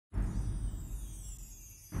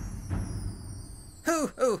Ho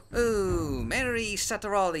ho ho! Merry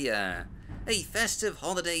Saturalia! A festive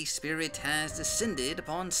holiday spirit has descended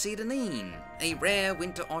upon Seyda Neen. A rare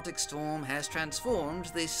winter Arctic storm has transformed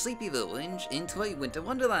this sleepy village into a winter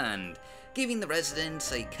wonderland, giving the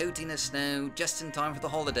residents a coating of snow just in time for the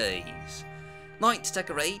holidays. Lights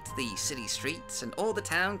decorate the city streets, and all the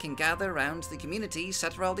town can gather around the community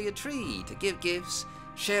Saturalia tree to give gifts,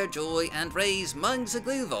 share joy, and raise mugs of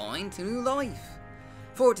glühwein to new life.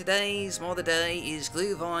 For today's Mother Day is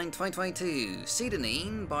Glühwein 2022, Seyda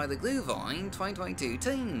Neen by the Glühwein 2022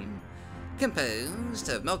 team. Composed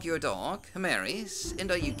of Melchior Dark, Hamaris,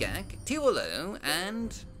 Indo-Ugek, Tiwalo,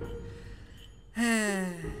 and...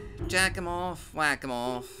 Jack 'em off, whack 'em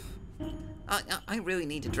off. I really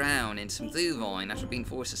need to drown in some glühwein after being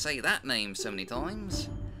forced to say that name so many times.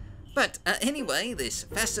 But anyway, this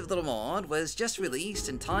festive little mod was just released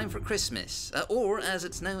in time for Christmas, or as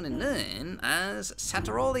it's known in Nern as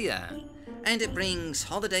Saturalia, and it brings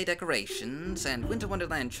holiday decorations and winter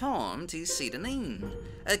wonderland charm to Seyda Neen,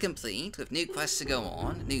 complete with new quests to go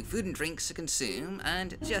on, new food and drinks to consume,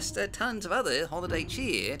 and just tons of other holiday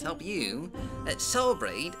cheer to help you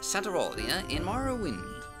celebrate Saturalia in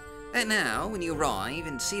Morrowind. And now, when you arrive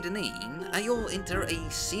in Seyda Neen, you'll enter a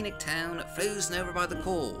scenic town frozen over by the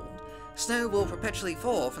cold. Snow will perpetually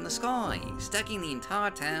fall from the skies, decking the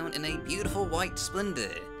entire town in a beautiful white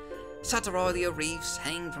splendor. Saturalia reefs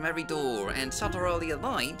hang from every door, and Saturalia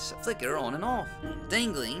lights flicker on and off,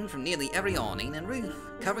 dangling from nearly every awning and roof,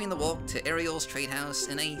 covering the walk to Ariel's trade house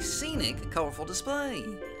in a scenic, colorful display.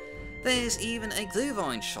 There's even a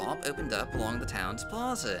glühwein shop opened up along the town's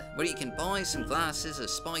plaza, where you can buy some glasses of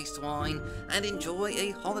spiced wine and enjoy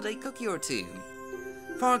a holiday cookie or two.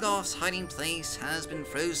 Fargoth's hiding place has been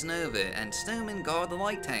frozen over, and snowmen guard the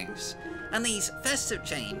lighthouse, and these festive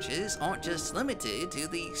changes aren't just limited to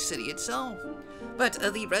the city itself, but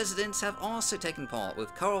the residents have also taken part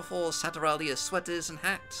with colorful Saturalia sweaters and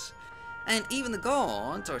hats. And even the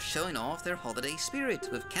guards are showing off their holiday spirit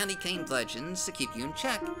with candy cane legends to keep you in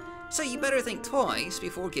check, so you better think twice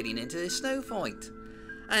before getting into a snow fight.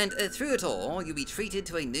 And through it all, you'll be treated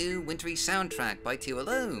to a new wintry soundtrack by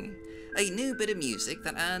Tiwalo, a new bit of music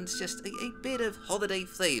that adds just a bit of holiday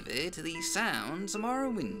flavor to the sounds of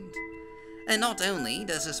Morrowind. And not only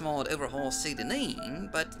does this mod overhaul Seyda Neen,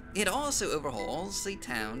 but it also overhauls the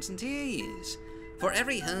town's interiors, for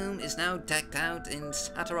every home is now decked out in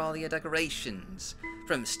Saturalia decorations,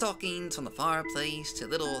 from stockings on the fireplace to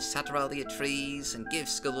little Saturalia trees and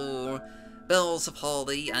gifts galore, bells of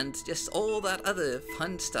holly, and just all that other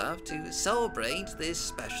fun stuff to celebrate this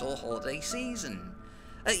special holiday season.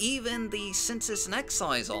 Even the Census and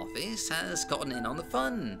Excise Office has gotten in on the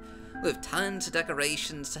fun, with tons of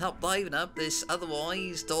decorations to help liven up this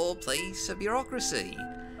otherwise dull place of bureaucracy.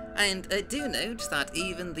 And do note that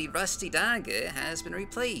even the rusty dagger has been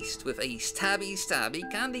replaced with a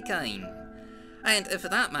stabby candy cane. And for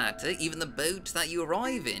that matter, even the boat that you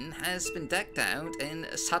arrive in has been decked out in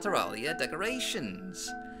Saturalia decorations.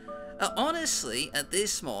 Honestly,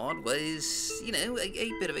 this mod was,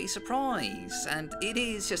 a bit of a surprise, and it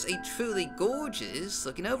is just a truly gorgeous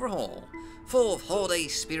looking overhaul, full of holiday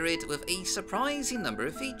spirit with a surprising number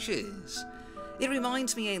of features. It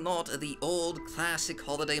reminds me a lot of the old classic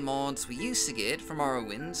holiday mods we used to get from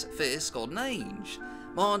Morrowind's first golden age.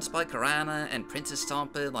 Mods by Karana and Princess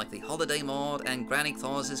Stomper like the Holiday mod and Granny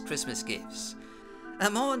Claus's Christmas gifts.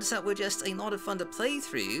 Mods that were just a lot of fun to play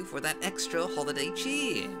through for that extra holiday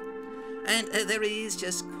cheer. And there is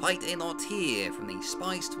just quite a lot here, from the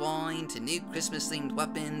spiced wine to new Christmas-themed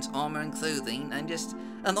weapons, armor and clothing, and just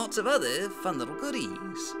lots of other fun little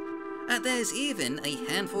goodies. There's even a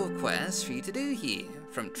handful of quests for you to do here,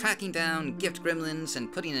 from tracking down gift gremlins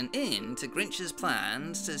and putting an end to Grinch's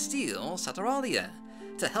plans to steal Saturalia,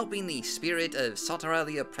 to helping the spirit of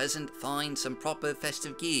Saturalia present find some proper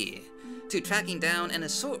festive gear, to tracking down an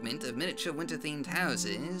assortment of miniature winter-themed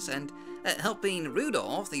houses, and helping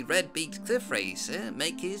Rudolph, the Red-Beaked cliff racer,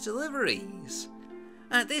 make his deliveries.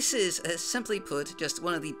 This is, simply put, just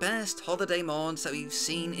one of the best holiday mods that we've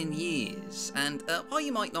seen in years, and while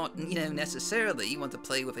you might not, necessarily want to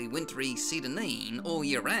play with a wintry Seyda Neen all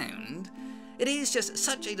year round, it is just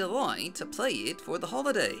such a delight to play it for the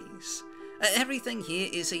holidays. Everything here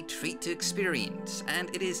is a treat to experience,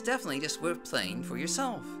 and it is definitely just worth playing for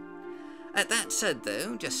yourself. That said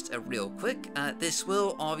though, just real quick, this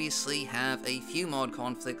will obviously have a few mod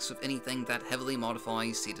conflicts with anything that heavily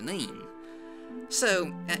modifies Seyda Neen.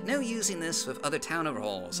 So, no using this with other town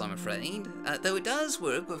overhauls, I'm afraid, though it does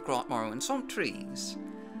work with Grotmorrow and Swamp Trees.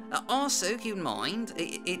 Also, keep in mind,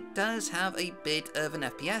 it does have a bit of an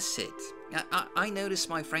FPS hit. I noticed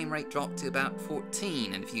my frame rate dropped to about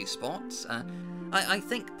 14 in a few spots. I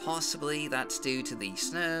think possibly that's due to the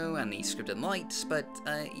snow and the scripted lights, but,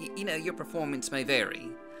 you know, your performance may vary.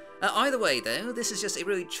 Either way, though, this is just a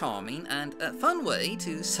really charming and fun way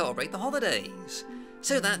to celebrate the holidays.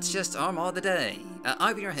 So that's just our mod of the day.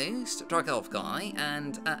 I'm your host, Dark Elf Guy,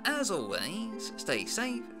 and as always, stay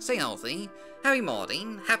safe, stay healthy, happy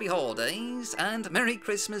modding, happy holidays, and Merry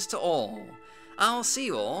Christmas to all. I'll see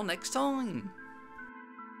you all next time.